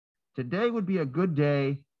Today would be a good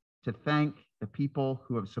day to thank the people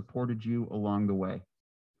who have supported you along the way.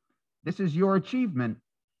 This is your achievement,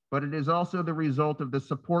 but it is also the result of the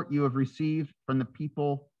support you have received from the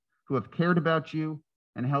people who have cared about you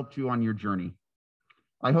and helped you on your journey.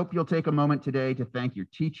 I hope you'll take a moment today to thank your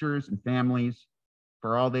teachers and families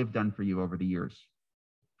for all they've done for you over the years.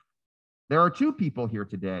 There are two people here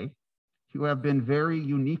today who have been very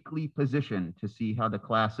uniquely positioned to see how the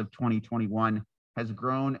class of 2021 has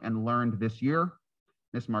grown and learned this year,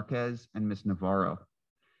 Ms. Marquez and Ms. Navarro.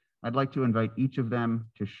 I'd like to invite each of them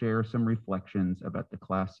to share some reflections about the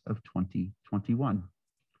class of 2021.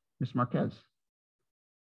 Ms. Marquez.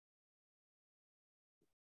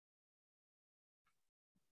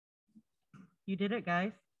 You did it,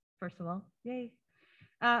 guys. First of all, yay.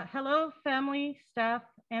 Hello, family, staff,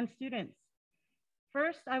 and students.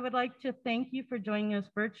 First, I would like to thank you for joining us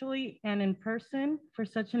virtually and in person for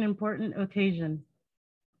such an important occasion.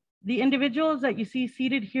 The individuals that you see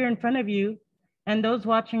seated here in front of you and those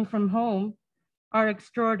watching from home are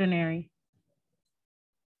extraordinary.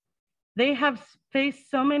 They have faced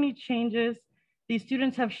so many changes. These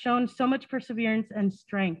students have shown so much perseverance and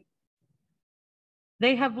strength.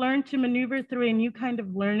 They have learned to maneuver through a new kind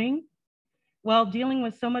of learning while dealing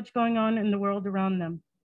with so much going on in the world around them.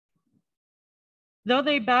 Though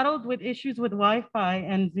they battled with issues with Wi-Fi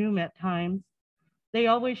and Zoom at times, they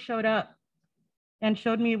always showed up and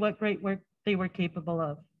showed me what great work they were capable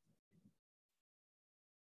of.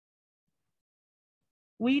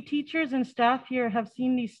 We teachers and staff here have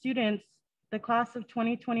seen these students, the class of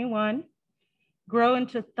 2021, grow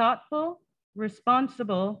into thoughtful,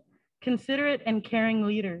 responsible, considerate, and caring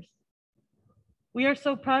leaders. We are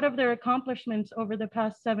so proud of their accomplishments over the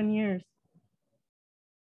past 7 years,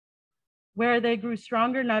 where they grew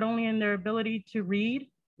stronger not only in their ability to read,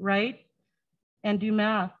 write, and do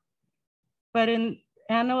math, but in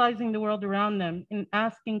analyzing the world around them, in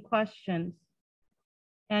asking questions,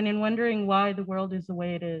 and in wondering why the world is the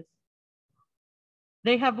way it is.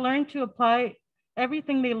 They have learned to apply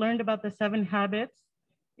everything they learned about the 7 habits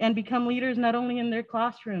and become leaders not only in their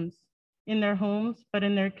classrooms, in their homes, but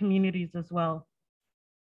in their communities as well.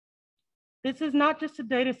 This is not just a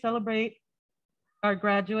day to celebrate our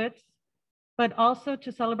graduates, but also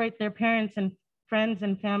to celebrate their parents and friends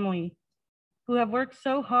and family who have worked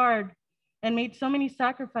so hard and made so many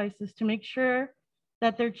sacrifices to make sure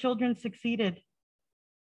that their children succeeded.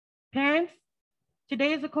 Parents,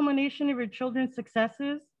 today is a culmination of your children's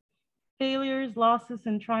successes, failures, losses,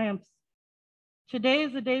 and triumphs. Today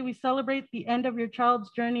is the day we celebrate the end of your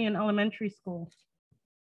child's journey in elementary school.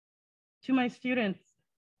 To my students,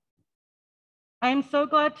 I am so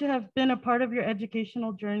glad to have been a part of your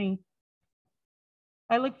educational journey.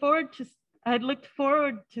 I looked forward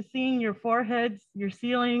to seeing your foreheads, your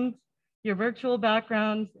ceilings, your virtual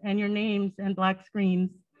backgrounds, and your names and black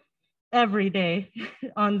screens every day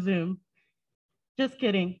on Zoom. Just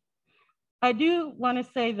kidding. I do want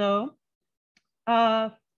to say though,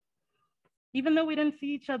 even though we didn't see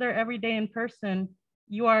each other every day in person,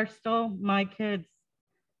 you are still my kids.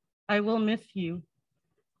 I will miss you,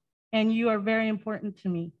 and you are very important to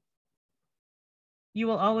me. You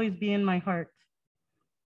will always be in my heart.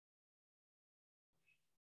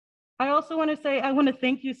 I also want to say, I want to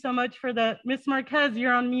thank you so much for the, Ms. Marquez,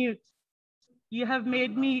 you're on mute. You have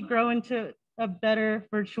made me grow into a better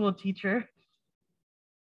virtual teacher.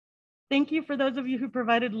 Thank you for those of you who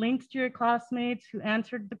provided links to your classmates, who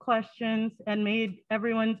answered the questions and made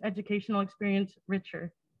everyone's educational experience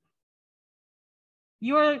richer.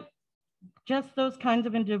 You are just those kinds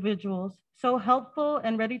of individuals, so helpful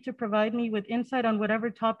and ready to provide me with insight on whatever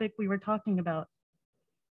topic we were talking about.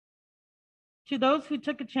 To those who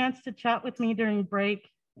took a chance to chat with me during break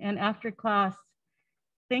and after class,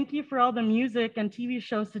 thank you for all the music and TV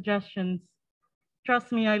show suggestions.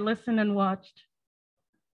 Trust me, I listened and watched.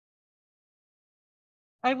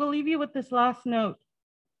 I will leave you with this last note.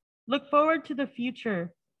 Look forward to the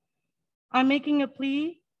future. I'm making a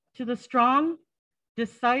plea to the strong,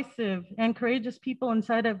 decisive, and courageous people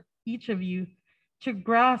inside of each of you to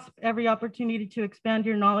grasp every opportunity to expand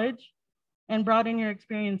your knowledge and broaden your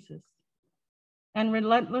experiences, and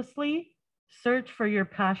relentlessly search for your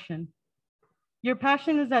passion. Your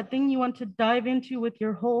passion is that thing you want to dive into with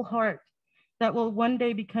your whole heart that will one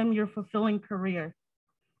day become your fulfilling career.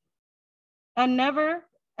 And never,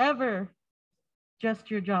 ever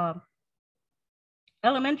just your job.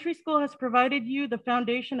 Elementary school has provided you the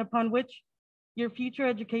foundation upon which your future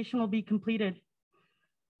education will be completed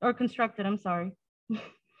or constructed, I'm sorry.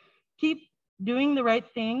 Keep doing the right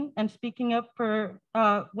thing and speaking up for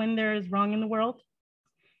when there is wrong in the world.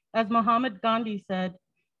 As Mahatma Gandhi said,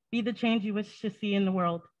 be the change you wish to see in the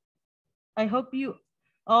world. I hope you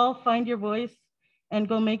all find your voice and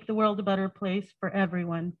go make the world a better place for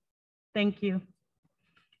everyone. Thank you.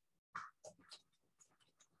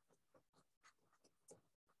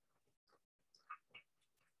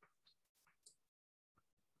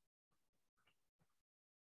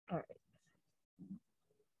 All right.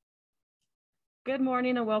 Good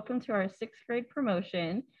morning and welcome to our sixth grade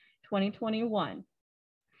promotion 2021.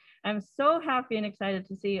 I'm so happy and excited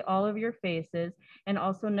to see all of your faces and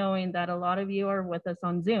also knowing that a lot of you are with us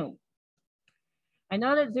on Zoom. I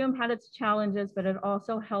know that Zoom had its challenges, but it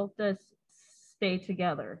also helped us stay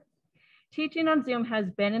together. Teaching on Zoom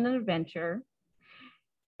has been an adventure,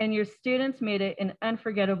 and your students made it an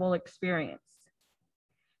unforgettable experience.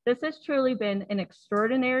 This has truly been an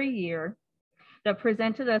extraordinary year that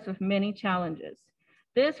presented us with many challenges.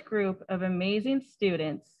 This group of amazing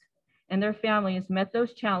students and their families met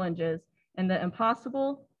those challenges, and the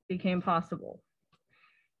impossible became possible.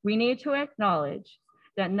 We need to acknowledge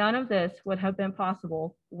that none of this would have been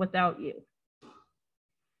possible without you.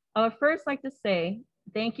 I would first like to say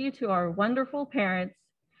thank you to our wonderful parents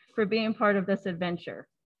for being part of this adventure.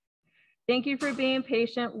 Thank you for being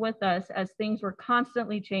patient with us as things were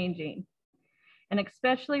constantly changing, and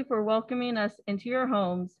especially for welcoming us into your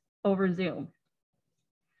homes over Zoom.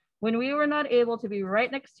 When we were not able to be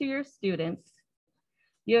right next to your students,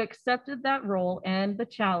 you accepted that role and the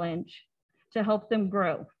challenge to help them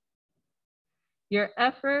grow. Your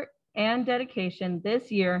effort and dedication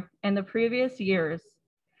this year and the previous years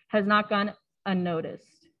has not gone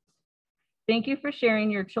unnoticed. Thank you for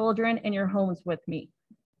sharing your children and your homes with me.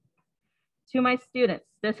 To my students,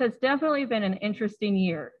 this has definitely been an interesting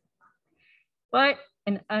year, but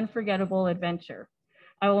an unforgettable adventure.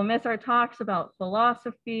 I will miss our talks about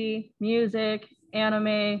philosophy, music,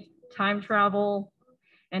 anime, time travel,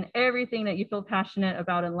 and everything that you feel passionate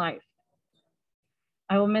about in life.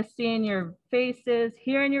 I will miss seeing your faces,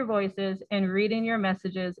 hearing your voices, and reading your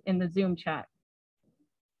messages in the Zoom chat.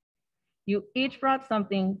 You each brought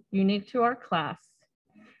something unique to our class,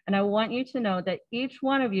 and I want you to know that each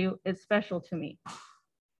one of you is special to me.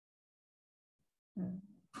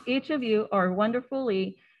 Each of you are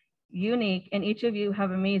wonderfully unique, and each of you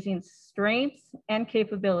have amazing strengths and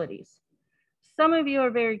capabilities. Some of you are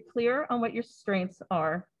very clear on what your strengths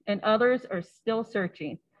are, and others are still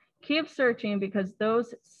searching. Keep searching, because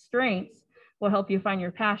those strengths will help you find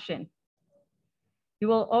your passion. You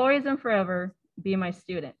will always and forever be my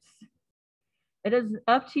students. It is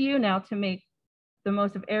up to you now to make the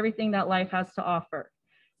most of everything that life has to offer.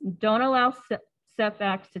 Don't allow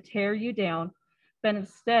setbacks to tear you down, but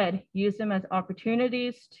instead use them as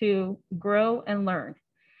opportunities to grow and learn.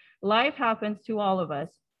 Life happens to all of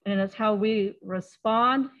us, and it's how we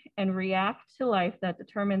respond and react to life that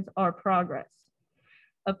determines our progress.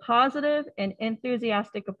 A positive and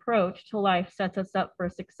enthusiastic approach to life sets us up for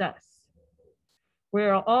success. We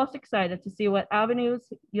are all excited to see what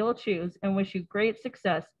avenues you'll choose, and wish you great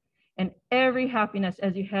success and every happiness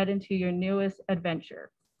as you head into your newest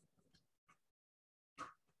adventure.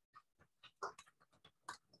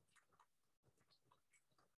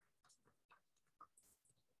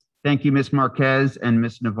 Thank you, Ms. Marquez and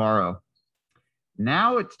Ms. Navarro.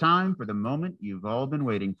 Now it's time for the moment you've all been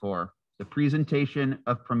waiting for, the presentation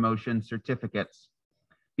of promotion certificates.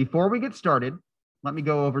 Before we get started, let me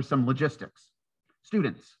go over some logistics.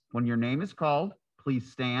 Students, when your name is called,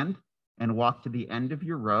 please stand and walk to the end of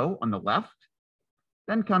your row on the left,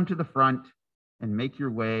 then come to the front and make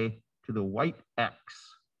your way to the white X,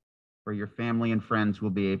 where your family and friends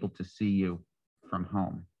will be able to see you from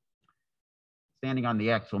home. Standing on the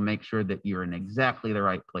X will make sure that you're in exactly the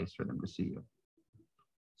right place for them to see you.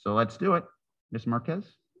 So let's do it. Ms. Marquez.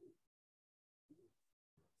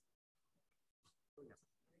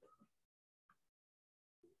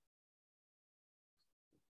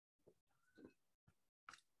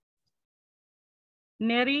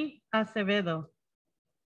 Neri Acevedo.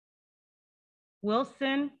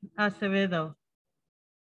 Wilson Acevedo.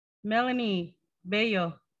 Melanie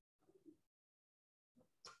Bello.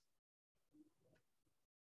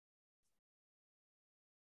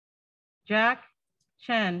 Jack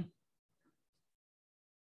Chen.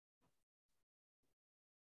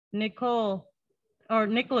 Nicholas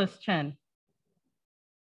Chen.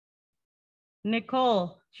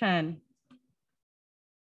 Nicole Chen.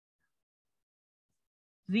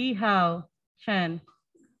 Zihao Chen.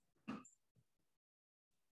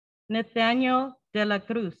 Nathaniel de la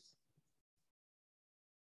Cruz.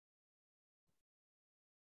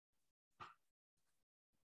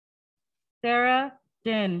 Sarah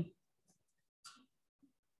Din.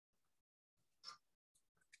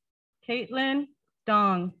 Caitlin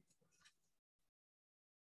Dong.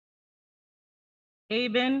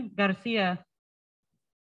 Aben Garcia.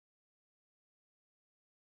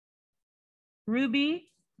 Ruby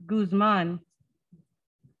Guzman.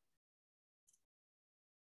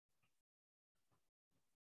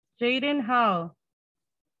 Jaden Howe.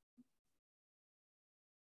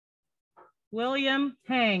 William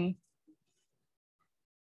Hang.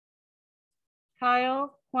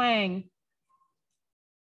 Kyle Huang.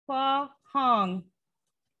 Hua Hong.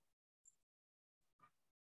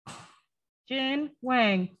 Jin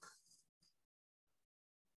Wang.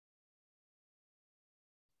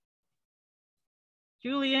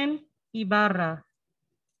 Julian Ibarra.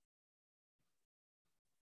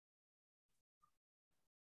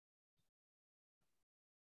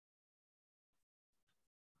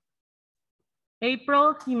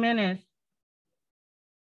 April Jimenez.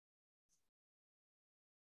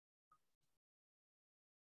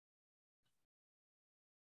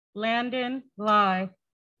 Landon Lai.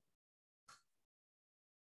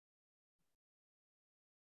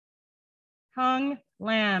 Hung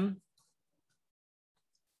Lam.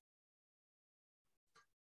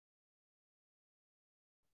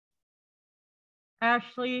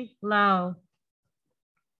 Ashley Lau.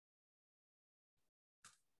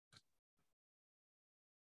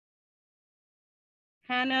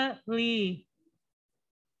 Hannah Lee.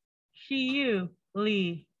 Shiyu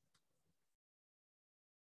Lee.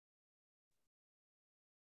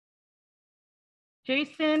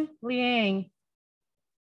 Jason Liang.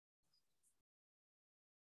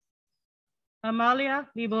 Amalia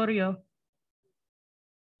Liborio.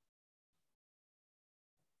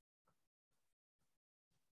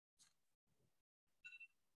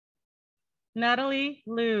 Natalie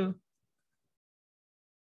Liu.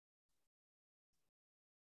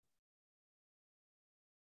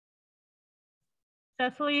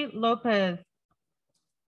 Cecily Lopez.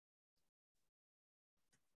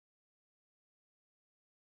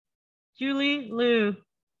 Julie Liu.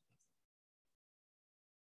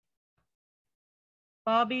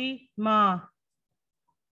 Bobby Ma.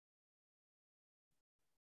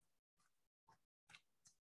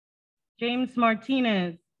 James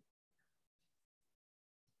Martinez.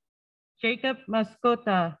 Jacob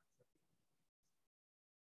Mascota.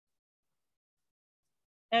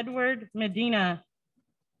 Edward Medina.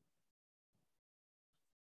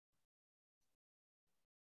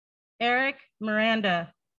 Eric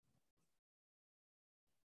Miranda.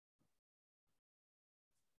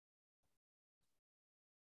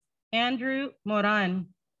 Andrew Moran.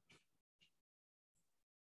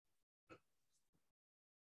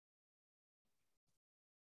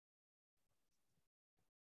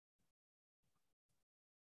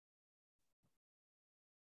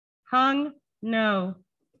 Hung No.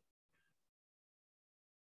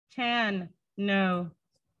 Tan No.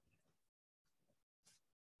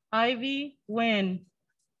 Ivy Win.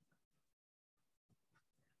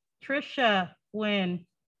 Trisha Win.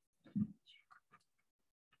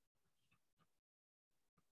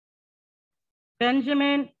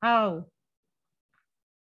 Benjamin Au.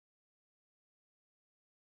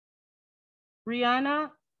 Rihanna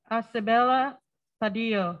Acebela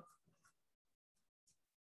Padillo.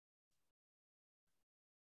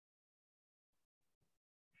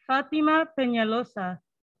 Fatima Peñalosa.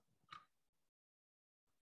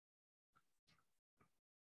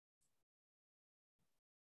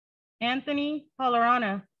 Anthony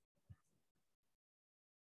Polarana.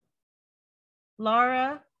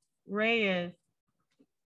 Laura Reyes.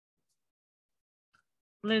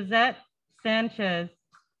 Lizette Sanchez.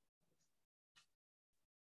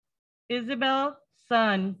 Isabel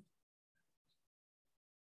Sun.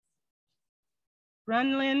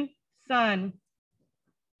 Runlin Sun.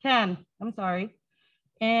 Tan, I'm sorry.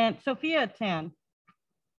 And Sophia Tan.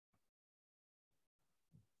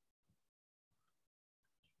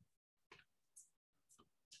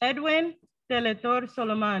 Edwin Teletor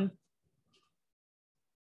Solomon.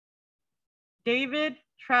 David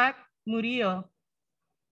Track Murillo.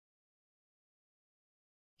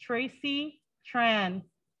 Tracy Tran.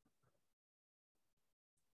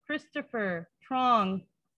 Christopher Trong.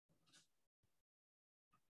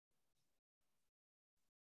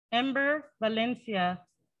 Ember Valencia.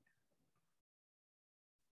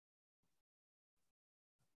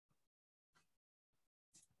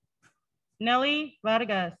 Nelly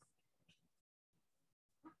Vargas.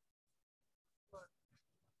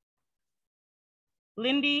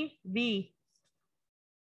 Lindy V.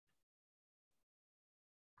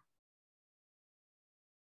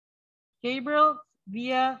 Gabriel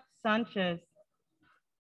Villa Sanchez.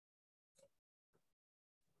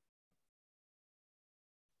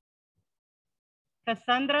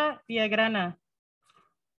 Cassandra Villagrana.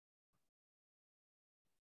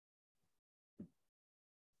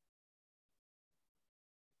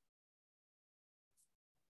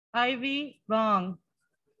 Ivy Vong.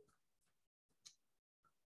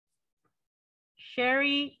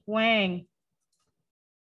 Sherry Wang.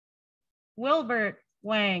 Wilbert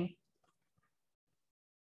Wang.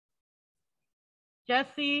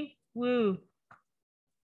 Jesse Wu.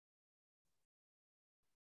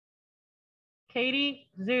 Katie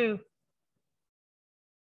Zhu.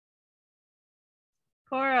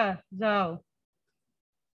 Cora Zhou.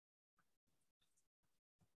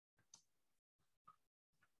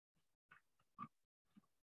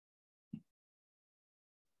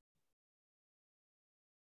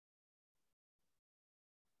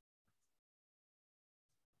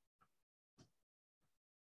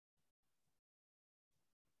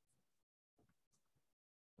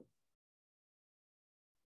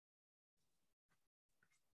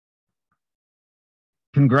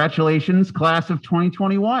 Congratulations, class of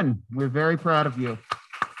 2021. We're very proud of you.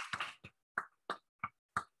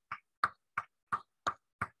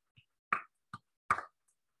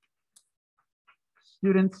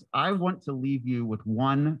 Students, I want to leave you with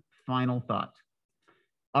one final thought.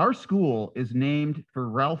 Our school is named for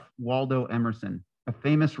Ralph Waldo Emerson, a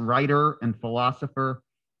famous writer and philosopher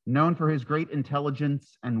known for his great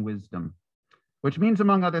intelligence and wisdom, which means,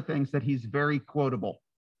 among other things, that he's very quotable.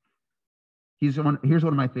 Here's one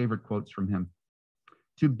of my favorite quotes from him.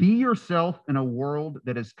 To be yourself in a world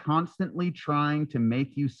that is constantly trying to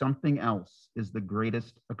make you something else is the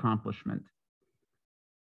greatest accomplishment.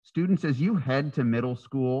 Students, as you head to middle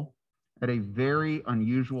school at a very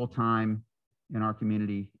unusual time in our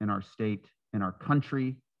community, in our state, in our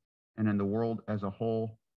country, and in the world as a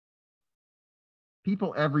whole,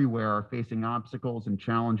 people everywhere are facing obstacles and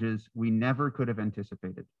challenges we never could have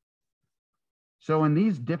anticipated. So in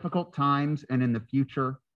these difficult times and in the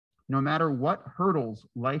future, no matter what hurdles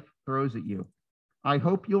life throws at you, I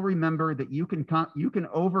hope you'll remember that you can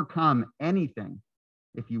overcome anything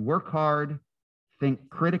if you work hard, think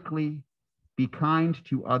critically, be kind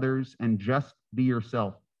to others, and just be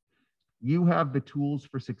yourself. You have the tools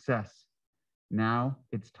for success. Now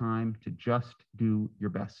it's time to just do your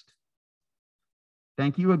best.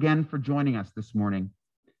 Thank you again for joining us this morning.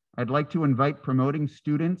 I'd like to invite promoting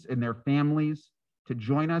students and their families to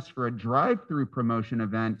join us for a drive-through promotion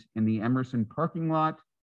event in the Emerson parking lot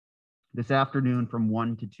this afternoon from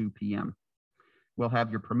 1 to 2 p.m. We'll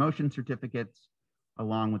have your promotion certificates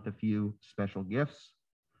along with a few special gifts.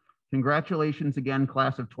 Congratulations again,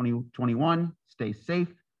 class of 2021. Stay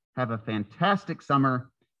safe, have a fantastic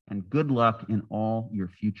summer, and good luck in all your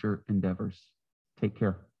future endeavors. Take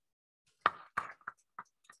care.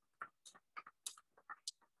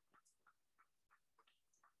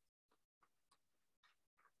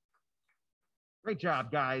 Great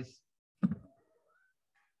job, guys.